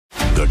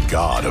The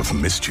god of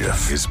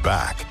mischief is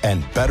back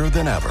and better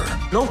than ever.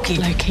 Loki.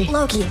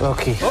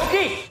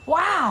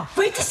 Wow,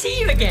 great to see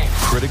you again.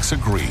 Critics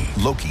agree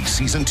Loki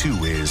Season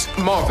 2 is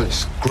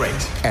marvelous.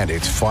 Great. And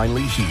it's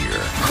finally here.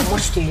 How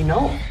much do you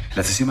know?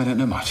 Let's assume I don't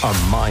know much. A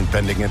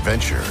mind-bending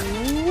adventure.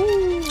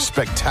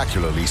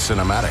 Spectacularly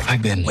cinematic.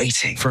 I've been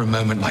waiting for a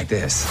moment like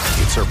this.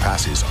 It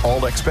surpasses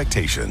all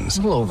expectations.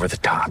 A little over the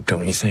top,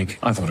 don't you think?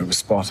 I thought it was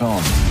spot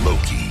on.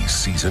 Loki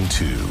Season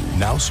 2,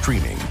 now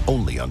streaming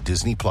only on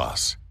Disney+.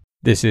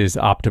 This is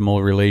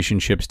Optimal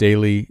Relationships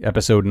Daily,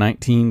 episode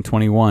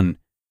 1921,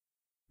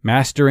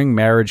 Mastering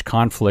Marriage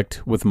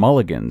Conflict with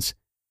Mulligans,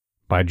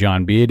 by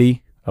Jon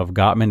Beaty of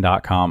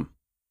Gottman.com.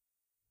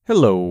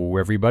 Hello,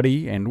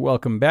 everybody, and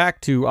welcome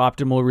back to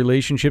Optimal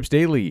Relationships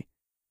Daily.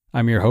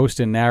 I'm your host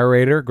and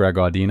narrator, Greg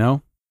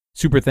Audino.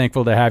 Super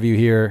thankful to have you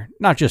here,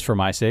 not just for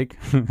my sake,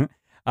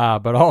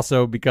 but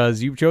also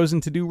because you've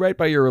chosen to do right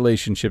by your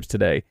relationships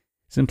today,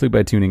 simply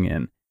by tuning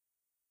in.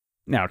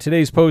 Now,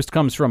 today's post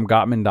comes from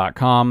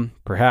Gottman.com,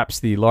 perhaps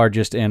the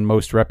largest and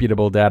most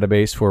reputable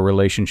database for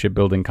relationship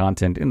building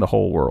content in the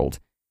whole world.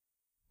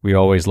 We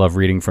always love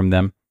reading from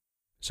them.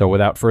 So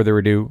without further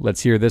ado,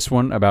 let's hear this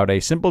one about a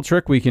simple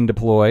trick we can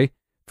deploy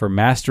for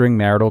mastering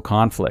marital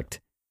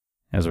conflict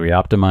as we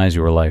optimize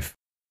your life.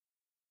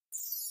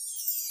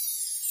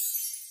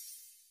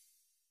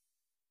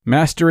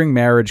 Mastering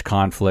Marriage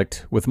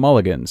Conflict with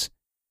Mulligans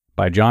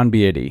by Jon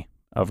Beaty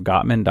of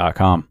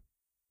Gottman.com.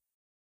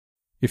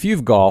 If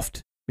you've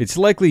golfed, it's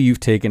likely you've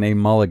taken a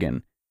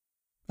mulligan.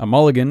 A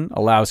mulligan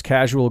allows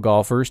casual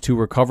golfers to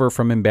recover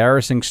from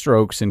embarrassing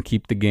strokes and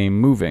keep the game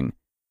moving.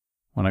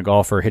 When a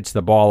golfer hits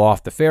the ball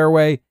off the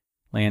fairway,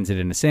 lands it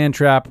in a sand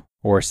trap,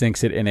 or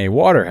sinks it in a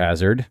water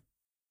hazard,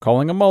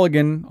 calling a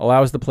mulligan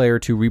allows the player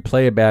to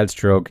replay a bad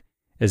stroke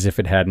as if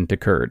it hadn't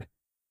occurred.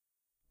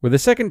 With a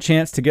second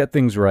chance to get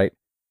things right,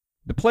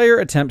 the player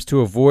attempts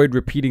to avoid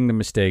repeating the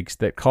mistakes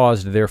that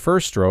caused their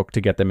first stroke to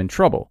get them in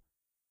trouble.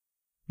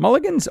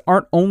 Mulligans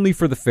aren't only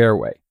for the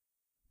fairway.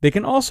 They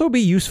can also be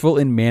useful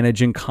in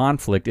managing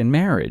conflict in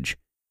marriage.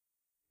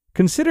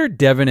 Consider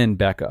Devin and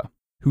Becca,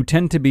 who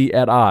tend to be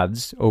at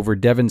odds over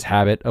Devin's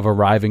habit of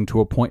arriving to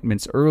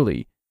appointments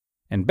early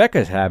and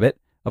Becca's habit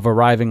of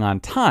arriving on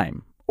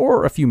time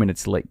or a few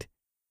minutes late.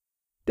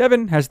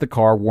 Devin has the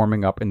car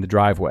warming up in the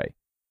driveway.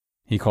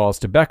 He calls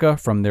to Becca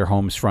from their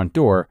home's front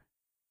door.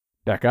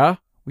 "Becca,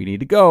 we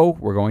need to go.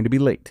 We're going to be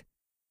late."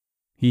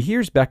 He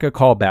hears Becca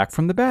call back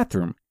from the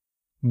bathroom.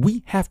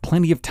 "We have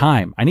plenty of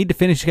time. I need to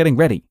finish getting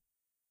ready."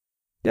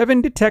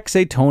 Devin detects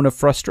a tone of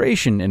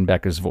frustration in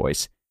Becca's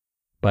voice,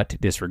 but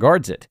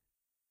disregards it.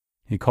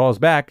 He calls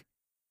back,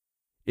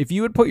 "If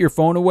you had put your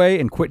phone away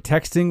and quit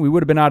texting, we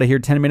would have been out of here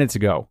 10 minutes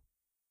ago."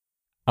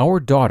 Our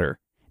daughter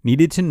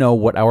needed to know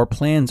what our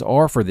plans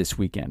are for this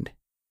weekend.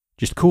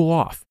 "Just cool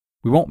off.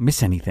 We won't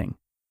miss anything,"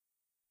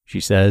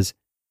 she says,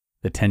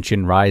 the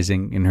tension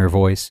rising in her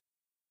voice.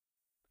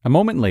 A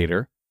moment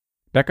later,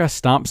 Becca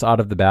stomps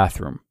out of the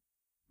bathroom,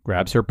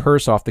 grabs her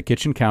purse off the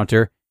kitchen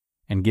counter,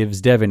 and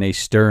gives Devin a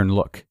stern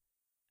look.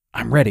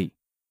 "I'm ready."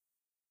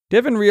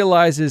 Devin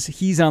realizes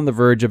he's on the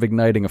verge of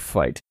igniting a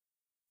fight.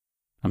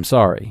 "I'm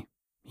sorry,"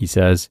 he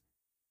says.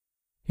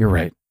 "You're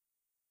right.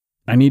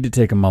 I need to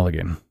take a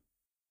mulligan.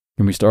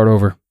 Can we start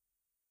over?"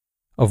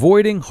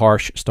 Avoiding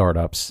harsh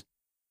startups.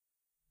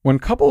 When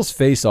couples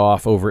face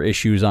off over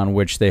issues on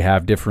which they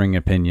have differing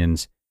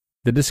opinions,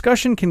 the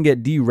discussion can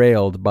get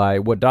derailed by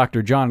what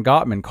Dr. Jon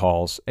Gottman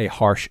calls a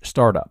harsh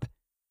startup.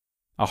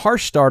 A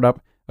harsh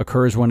startup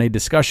occurs when a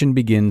discussion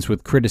begins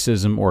with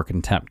criticism or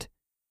contempt.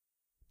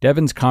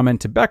 Devin's comment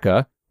to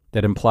Becca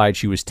that implied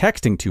she was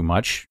texting too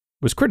much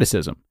was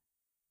criticism.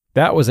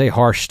 That was a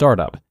harsh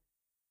startup.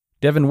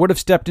 Devin would have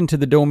stepped into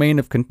the domain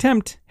of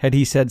contempt had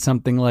he said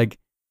something like,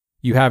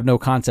 "You have no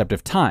concept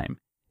of time.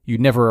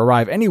 You'd never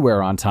arrive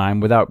anywhere on time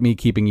without me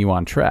keeping you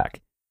on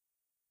track."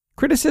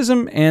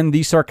 Criticism and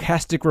the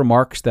sarcastic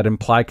remarks that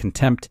imply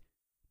contempt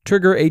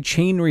trigger a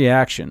chain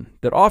reaction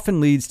that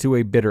often leads to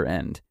a bitter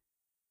end.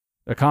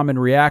 A common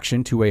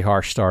reaction to a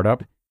harsh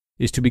startup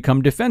is to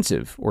become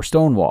defensive or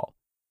stonewall.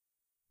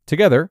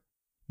 Together,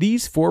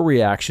 these four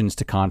reactions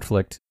to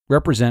conflict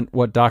represent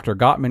what Dr.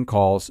 Gottman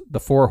calls the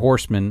four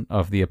horsemen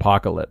of the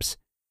apocalypse.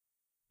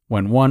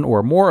 When one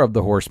or more of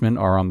the horsemen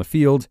are on the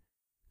field,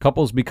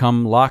 couples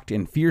become locked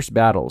in fierce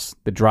battles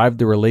that drive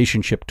the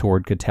relationship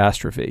toward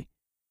catastrophe.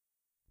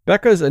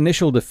 Becca's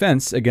initial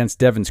defense against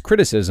Devin's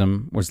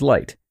criticism was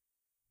light.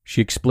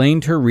 She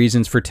explained her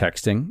reasons for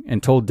texting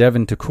and told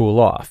Devin to cool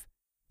off,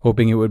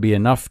 hoping it would be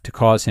enough to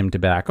cause him to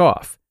back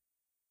off.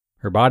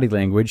 Her body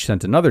language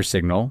sent another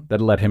signal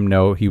that let him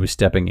know he was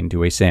stepping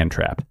into a sand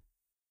trap.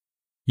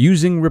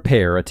 Using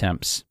repair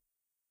attempts.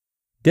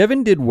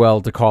 Devin did well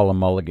to call a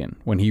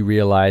mulligan when he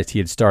realized he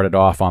had started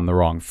off on the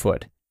wrong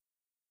foot.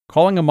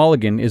 Calling a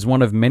mulligan is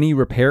one of many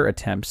repair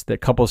attempts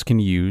that couples can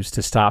use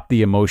to stop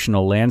the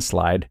emotional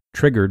landslide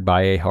triggered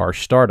by a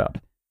harsh startup.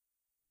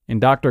 In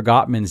Dr.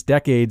 Gottman's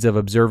decades of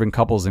observing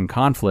couples in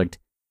conflict,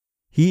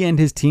 he and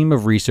his team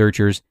of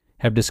researchers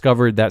have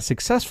discovered that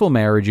successful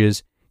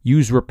marriages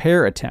use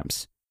repair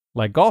attempts,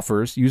 like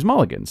golfers use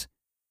mulligans,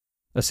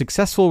 a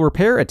successful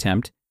repair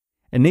attempt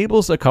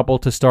enables a couple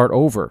to start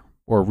over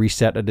or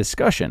reset a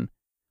discussion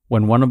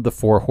when one of the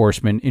four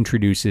horsemen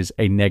introduces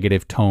a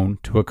negative tone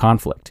to a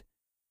conflict.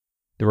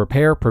 The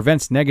repair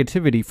prevents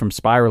negativity from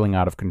spiraling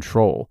out of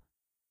control.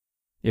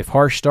 If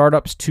harsh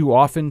startups too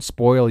often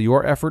spoil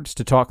your efforts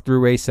to talk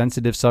through a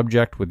sensitive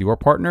subject with your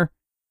partner,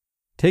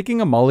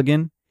 taking a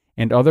mulligan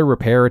and other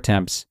repair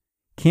attempts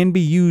can be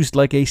used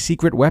like a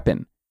secret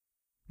weapon,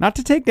 not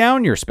to take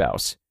down your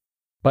spouse,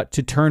 but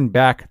to turn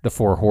back the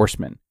four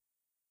horsemen.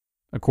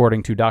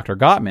 According to Dr.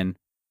 Gottman,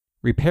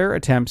 repair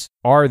attempts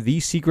are the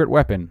secret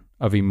weapon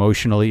of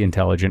emotionally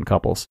intelligent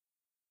couples.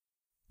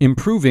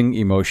 Improving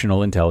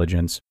emotional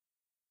intelligence.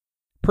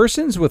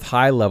 Persons with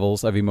high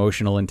levels of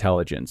emotional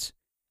intelligence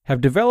have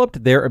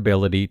developed their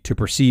ability to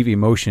perceive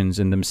emotions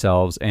in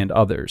themselves and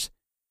others.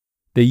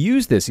 They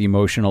use this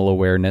emotional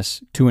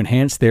awareness to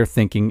enhance their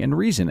thinking and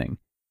reasoning.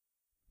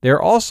 They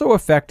are also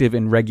effective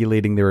in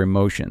regulating their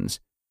emotions.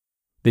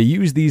 They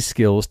use these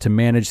skills to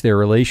manage their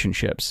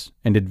relationships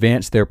and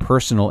advance their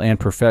personal and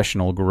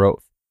professional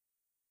growth.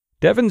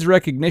 Devon's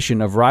recognition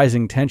of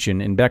rising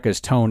tension in Becca's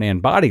tone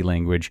and body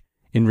language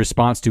in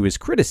response to his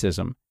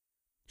criticism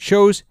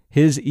shows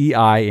his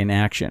EI in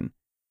action.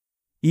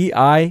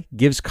 EI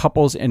gives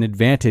couples an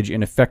advantage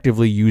in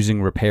effectively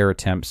using repair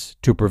attempts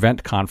to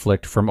prevent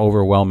conflict from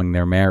overwhelming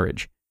their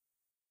marriage.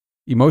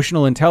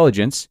 Emotional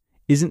intelligence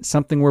isn't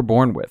something we're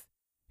born with.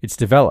 It's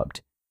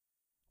developed.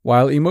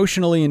 While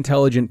emotionally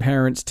intelligent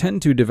parents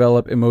tend to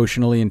develop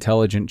emotionally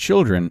intelligent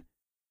children,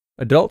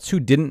 adults who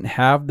didn't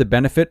have the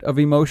benefit of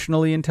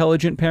emotionally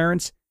intelligent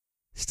parents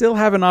still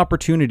have an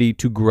opportunity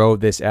to grow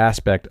this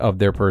aspect of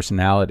their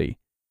personality.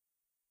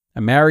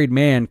 A married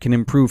man can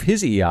improve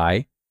his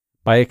EI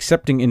by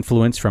accepting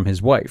influence from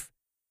his wife.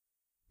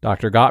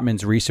 Dr.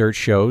 Gottman's research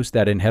shows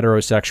that in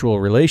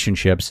heterosexual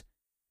relationships,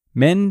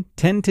 men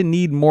tend to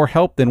need more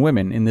help than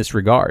women in this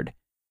regard.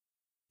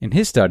 In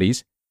his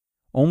studies,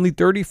 only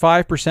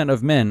 35%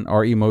 of men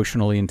are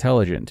emotionally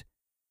intelligent.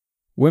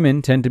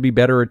 Women tend to be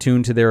better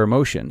attuned to their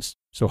emotions,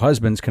 so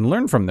husbands can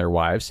learn from their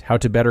wives how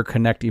to better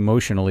connect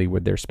emotionally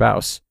with their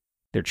spouse,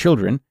 their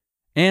children,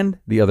 and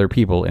the other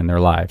people in their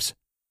lives.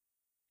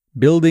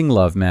 Building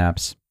love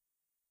maps.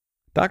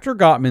 Dr.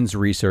 Gottman's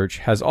research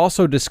has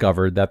also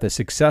discovered that the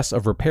success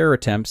of repair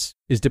attempts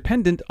is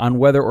dependent on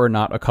whether or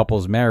not a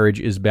couple's marriage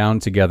is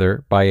bound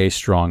together by a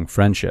strong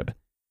friendship.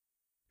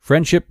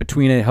 Friendship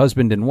between a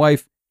husband and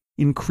wife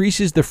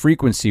increases the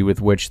frequency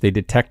with which they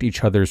detect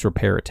each other's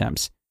repair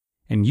attempts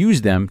and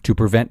use them to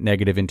prevent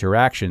negative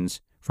interactions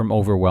from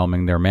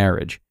overwhelming their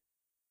marriage.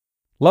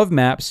 Love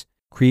maps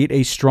create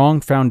a strong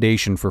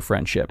foundation for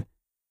friendship.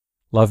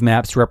 Love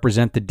maps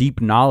represent the deep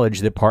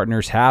knowledge that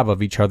partners have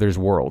of each other's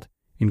world,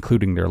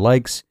 including their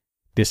likes,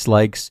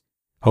 dislikes,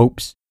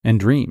 hopes, and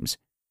dreams.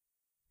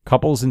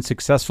 Couples in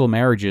successful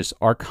marriages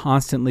are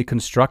constantly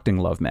constructing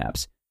love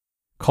maps,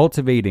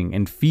 cultivating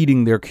and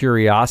feeding their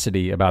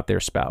curiosity about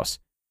their spouse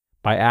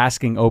by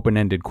asking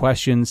open-ended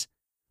questions,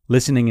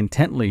 listening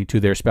intently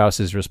to their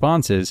spouse's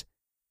responses,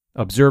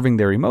 observing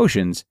their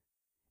emotions,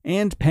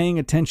 and paying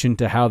attention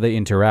to how they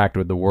interact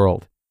with the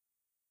world.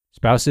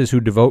 Spouses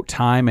who devote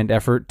time and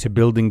effort to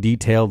building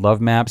detailed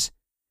love maps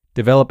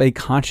develop a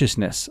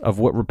consciousness of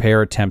what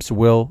repair attempts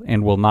will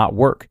and will not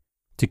work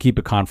to keep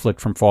a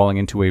conflict from falling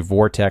into a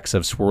vortex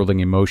of swirling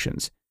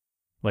emotions,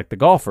 like the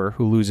golfer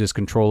who loses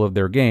control of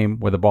their game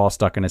with a ball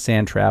stuck in a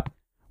sand trap,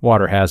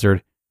 water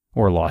hazard,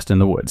 or lost in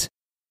the woods.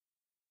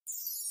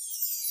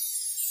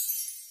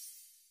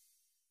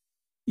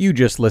 You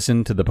just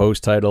listened to the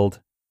post titled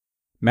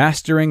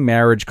Mastering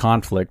Marriage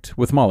Conflict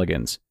with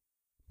Mulligans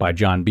by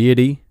Jon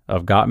Beaty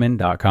of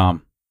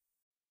Gottman.com.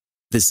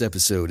 This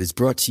episode is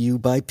brought to you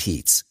by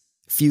Pete's.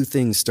 Few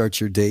things start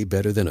your day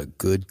better than a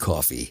good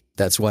coffee.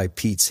 That's why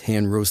Pete's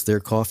hand roast their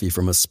coffee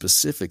from a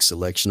specific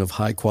selection of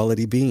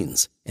high-quality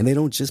beans. And they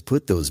don't just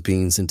put those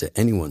beans into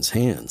anyone's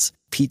hands.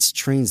 Pete's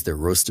trains their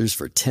roasters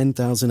for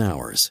 10,000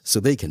 hours so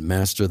they can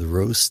master the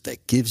roast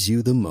that gives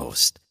you the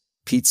most.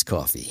 Pete's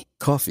Coffee.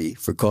 Coffee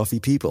for coffee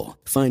people.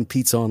 Find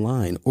Pete's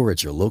online or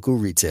at your local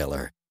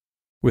retailer.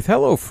 With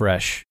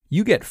HelloFresh,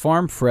 you get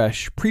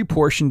farm-fresh,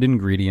 pre-portioned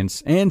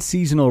ingredients and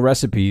seasonal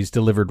recipes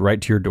delivered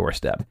right to your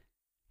doorstep.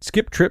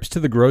 Skip trips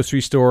to the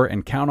grocery store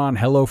and count on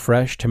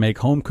HelloFresh to make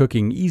home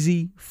cooking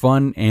easy,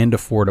 fun, and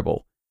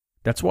affordable.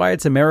 That's why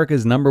it's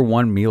America's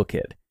 #1 meal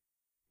kit.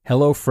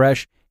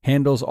 HelloFresh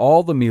handles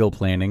all the meal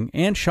planning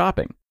and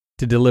shopping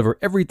to deliver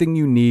everything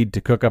you need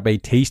to cook up a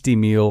tasty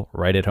meal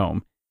right at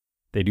home.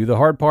 They do the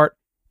hard part,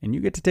 and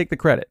you get to take the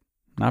credit.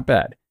 Not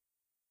bad.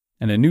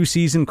 And a new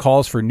season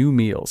calls for new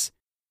meals.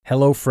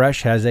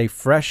 HelloFresh has a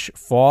fresh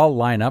fall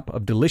lineup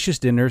of delicious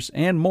dinners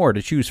and more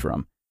to choose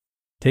from.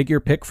 Take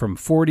your pick from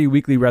 40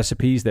 weekly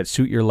recipes that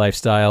suit your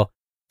lifestyle,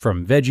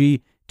 from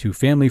veggie to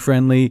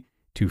family-friendly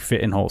to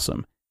fit and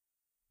wholesome.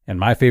 And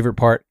my favorite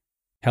part,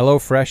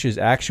 HelloFresh is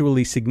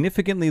actually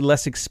significantly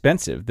less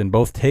expensive than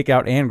both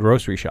takeout and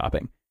grocery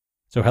shopping.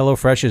 So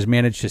HelloFresh has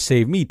managed to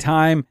save me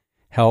time,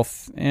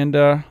 health, and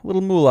a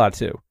little moolah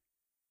too.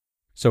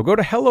 So go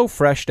to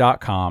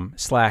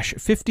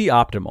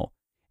HelloFresh.com/50optimal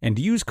and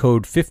use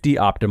code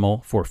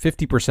 50optimal for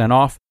 50%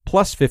 off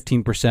plus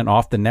 15%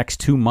 off the next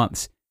 2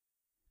 months.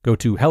 Go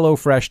to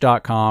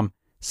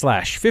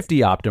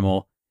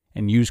hellofresh.com/50optimal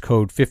and use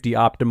code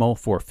 50optimal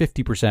for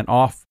 50%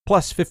 off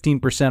plus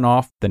 15%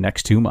 off the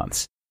next 2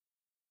 months.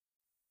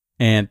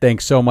 And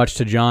thanks so much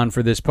to Jon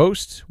for this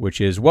post,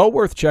 which is well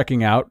worth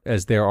checking out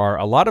as there are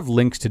a lot of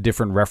links to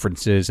different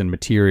references and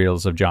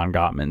materials of Jon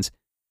Gottman's.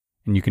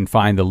 And you can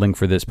find the link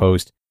for this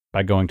post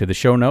by going to the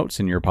show notes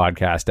in your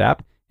podcast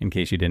app, in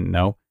case you didn't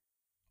know.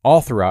 All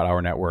throughout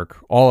our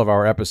network, all of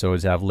our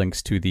episodes have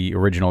links to the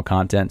original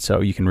content, so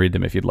you can read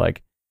them if you'd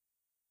like.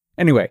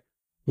 Anyway,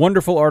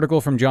 wonderful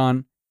article from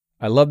Jon.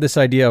 I love this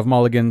idea of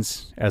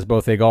mulligans as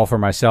both a golfer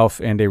myself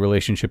and a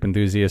relationship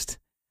enthusiast.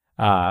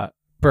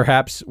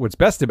 Perhaps what's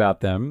best about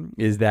them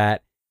is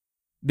that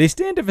they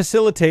stand to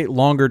facilitate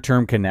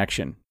longer-term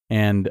connection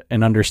and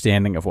an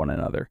understanding of one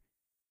another.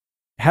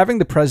 Having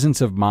the presence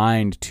of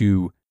mind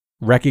to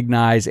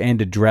recognize and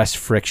address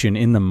friction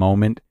in the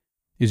moment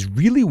is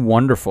really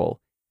wonderful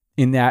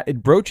in that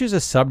it broaches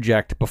a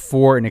subject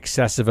before an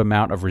excessive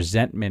amount of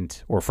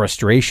resentment or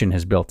frustration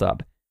has built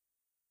up.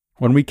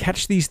 When we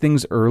catch these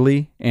things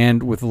early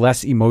and with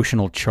less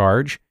emotional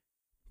charge,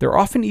 they're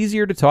often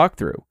easier to talk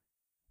through.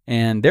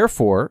 And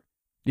therefore,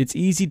 it's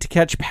easy to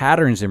catch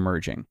patterns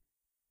emerging.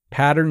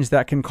 Patterns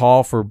that can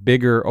call for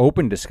bigger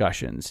open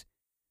discussions,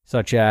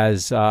 such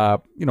as,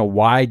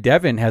 why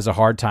Devin has a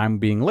hard time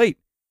being late,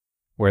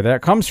 where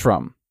that comes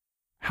from,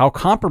 how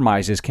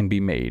compromises can be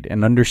made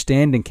and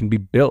understanding can be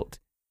built.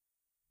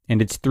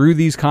 And it's through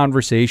these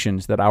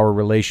conversations that our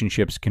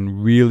relationships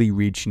can really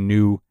reach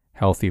new,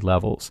 healthy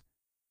levels.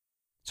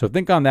 So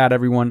think on that,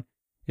 everyone.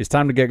 It's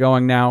time to get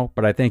going now,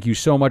 but I thank you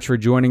so much for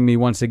joining me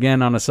once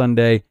again on a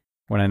Sunday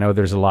when I know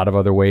there's a lot of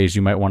other ways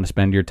you might want to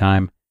spend your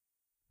time.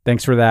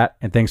 Thanks for that,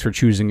 and thanks for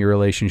choosing your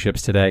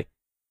relationships today.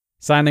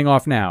 Signing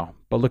off now,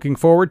 but looking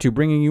forward to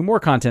bringing you more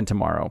content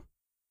tomorrow,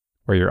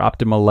 where your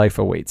optimal life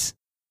awaits.